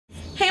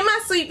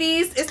sweet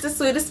bees, it's the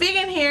sweetest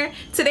vegan here.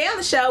 Today on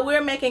the show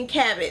we're making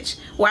cabbage.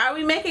 Why are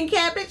we making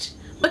cabbage?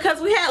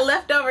 Because we had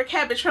leftover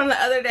cabbage from the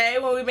other day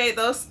when we made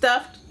those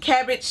stuffed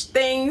cabbage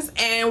things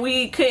and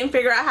we couldn't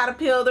figure out how to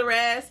peel the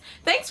rest.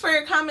 Thanks for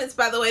your comments,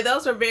 by the way.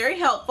 Those were very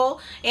helpful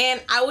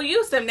and I will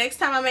use them next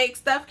time I make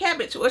stuffed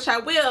cabbage, which I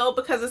will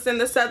because it's in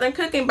the Southern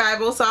Cooking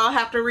Bible, so I'll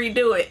have to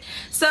redo it.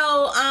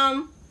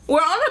 So we're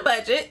on a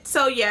budget,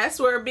 so yes,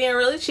 we're being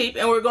really cheap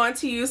and we're going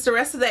to use the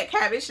rest of that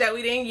cabbage that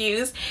we didn't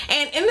use.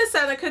 And in the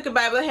Southern Cooking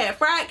Bible, they had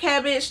fried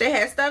cabbage, they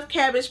had stuffed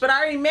cabbage, but I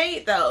already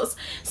made those.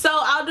 So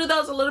I'll do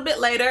those a little bit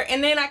later.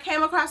 And then I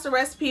came across a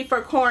recipe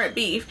for corned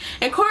beef.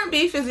 And corned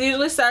beef is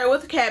usually served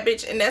with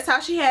cabbage, and that's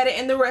how she had it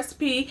in the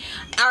recipe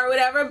or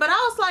whatever. But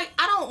I was like,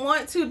 I don't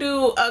want to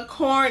do a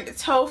corn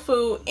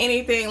tofu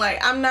anything.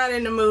 Like, I'm not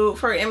in the mood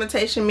for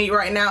imitation meat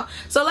right now.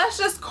 So let's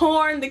just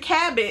corn the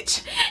cabbage.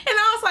 And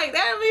I was like,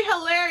 that would be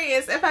hilarious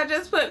if I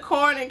just put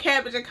corn and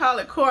cabbage and call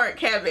it corn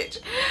cabbage.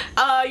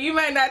 You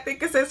might not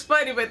think it's as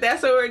funny, but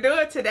that's what we're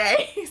doing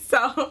today.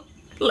 So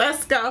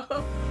let's go.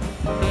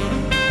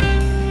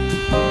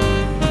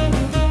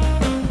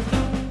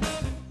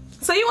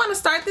 So you want to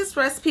start this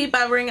recipe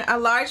by bringing a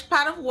large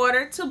pot of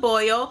water to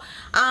boil,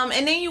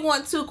 and then you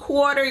want to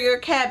quarter your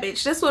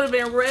cabbage. This would have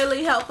been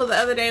really helpful the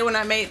other day when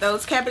I made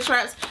those cabbage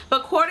wraps.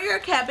 But quarter your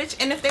cabbage,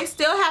 and if they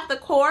still have the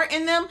core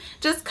in them,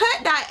 just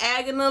cut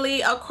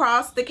diagonally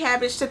across the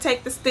cabbage to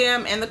take the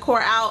stem and the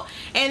core out.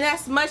 And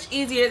that's much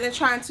easier than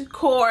trying to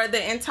core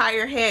the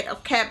entire head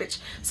of cabbage.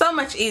 So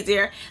much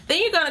easier.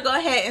 Then you're going to go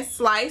ahead and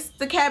slice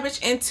the cabbage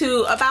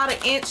into about 1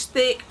 inch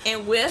thick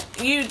in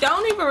width. You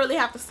don't even really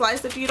have to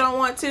slice if you don't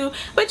want to,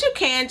 but you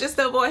can, just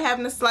to avoid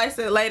having to slice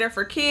it later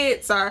for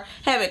kids or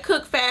have it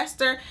cook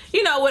faster,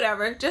 you know,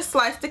 whatever. Just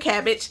slice the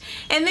cabbage,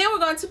 and then we're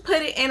going to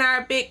put it in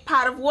our big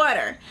pot of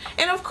water.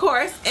 And of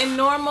course, in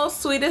normal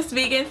sweetest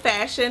vegan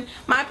fashion,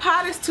 my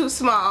pot is too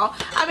small.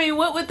 I mean,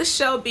 what would the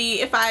show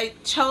be if I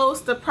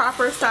chose the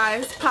proper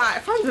size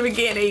pot from the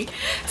beginning?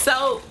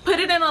 So put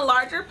it in a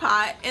larger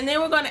pot, and then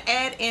we're going to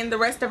add in the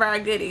rest of our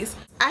goodies.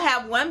 I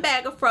have 1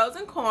 bag of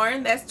frozen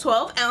corn. That's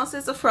 12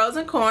 ounces of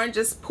frozen corn.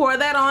 Just pour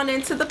that on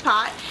into the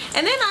pot.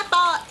 And then I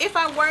thought, if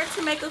I were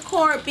to make a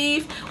corned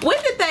beef,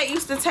 what did that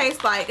used to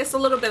taste like? It's a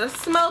little bit of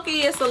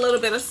smoky, it's a little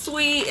bit of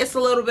sweet, it's a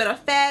little bit of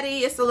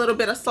fatty, it's a little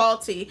bit of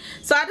salty.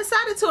 So I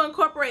decided to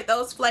incorporate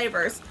those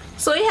flavors.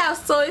 So we have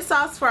soy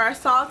sauce for our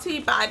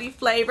salty body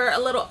flavor, a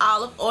little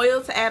olive oil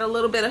to add a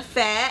little bit of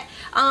fat.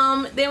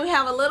 Then we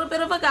have a little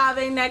bit of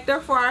agave nectar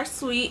for our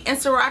sweet, and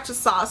sriracha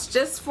sauce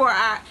just for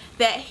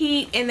that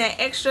heat and that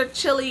extra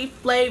chili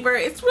flavor.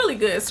 It's really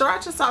good.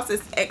 Sriracha sauce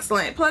is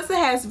excellent. Plus it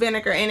has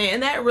vinegar in it,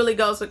 and that really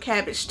goes with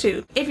cabbage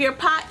too. If your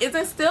pot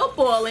isn't still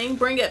boiling,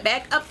 bring it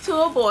back up to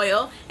a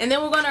boil, and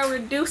then we're going to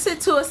reduce it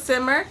to a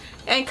simmer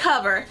and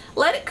cover.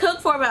 Let it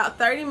cook for about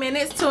 30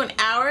 minutes to an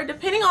hour,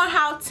 depending on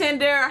how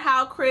tender or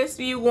how crisp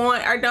you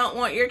want or don't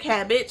want your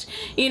cabbage.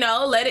 You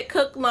know, let it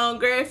cook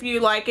longer if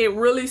you like it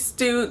really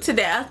stewed to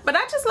death. But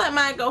I just let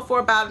mine go for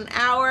about an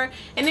hour,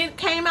 and it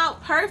came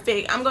out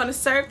perfect. I'm going to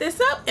serve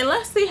this up, and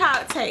let's see how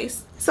it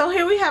tastes. So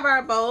here we have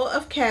our bowl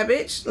of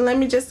cabbage. Let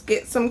me just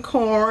get some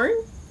corn.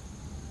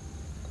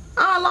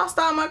 Oh, I lost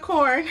all my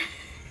corn.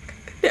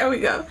 There we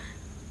go.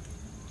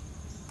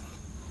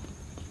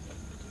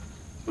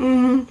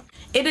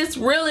 It is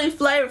really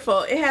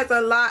flavorful. It has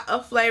a lot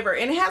of flavor,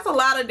 and it has a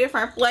lot of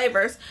different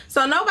flavors.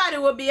 So nobody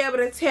will be able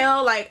to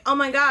tell, like, oh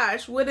my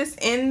gosh, what is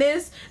in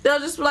this? They'll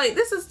just be like,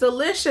 this is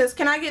delicious.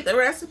 Can I get the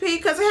recipe?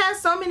 Because it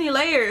has so many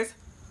layers.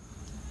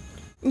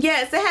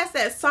 Yes, it has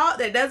that salt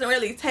that doesn't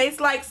really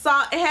taste like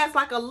salt. It has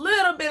like a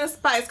little bit of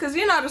spice, because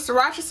you know the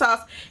sriracha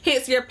sauce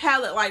hits your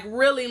palate like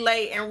really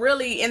late and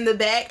really in the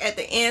back at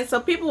the end, so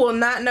people will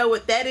not know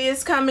what that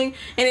is coming,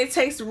 and it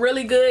tastes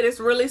really good. It's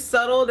really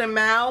subtle and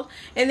mild.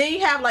 And then you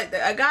have like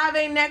the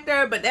agave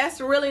nectar, but that's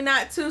really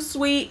not too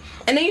sweet.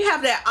 And then you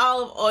have that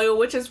olive oil,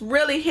 which is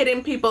really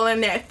hitting people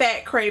in that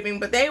fat craving,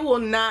 but they will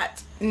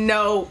not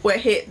know what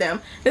hit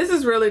them. This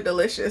is really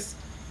delicious.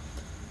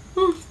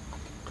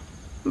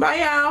 Bye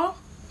y'all.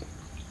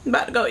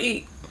 About to go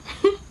eat.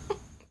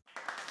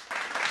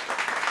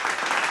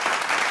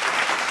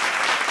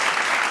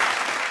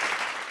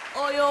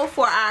 Oil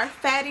for our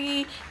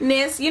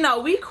fattiness. You know,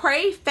 we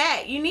crave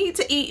fat. You need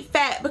to eat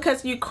fat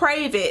because you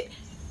crave it.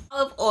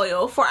 Olive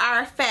oil for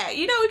our fat.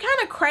 You know, we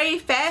kind of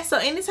crave fat, so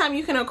anytime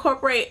you can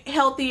incorporate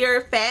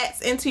healthier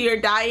fats into your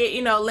diet,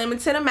 you know,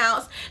 limited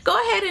amounts, go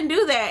ahead and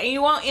do that, and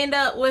you won't end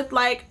up with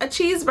like a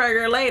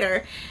cheeseburger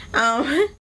later.